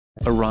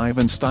Arrive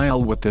in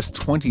style with this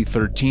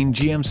 2013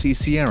 GMC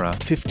Sierra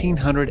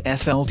 1500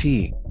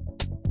 SLT.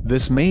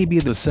 This may be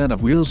the set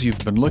of wheels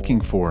you've been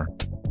looking for.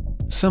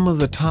 Some of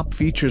the top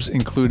features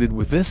included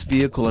with this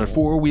vehicle are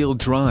 4-wheel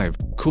drive,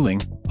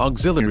 cooling,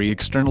 auxiliary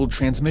external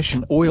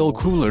transmission, oil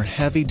cooler,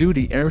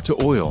 heavy-duty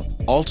air-to-oil,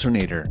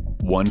 alternator,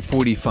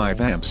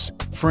 145 amps,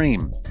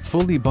 frame,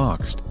 fully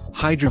boxed,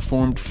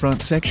 hydroformed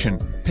front section,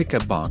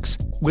 pickup box,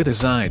 with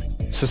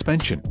side,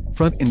 suspension,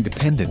 front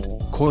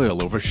independent,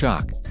 coil-over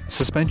shock,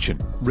 suspension,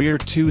 rear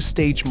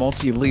 2-stage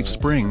multi-leaf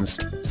springs,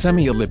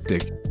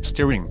 semi-elliptic,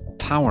 steering,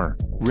 power,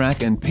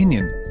 rack and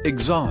pinion,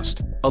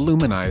 exhaust,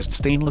 aluminized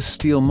stainless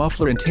steel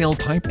muffler and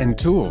tailpipe and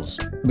tools,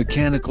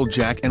 mechanical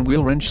jack and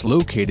wheel wrench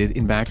located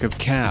in back of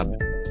cab.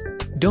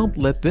 Don't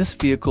let this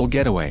vehicle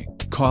get away.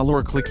 Call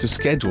or click to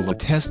schedule a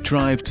test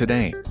drive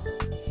today.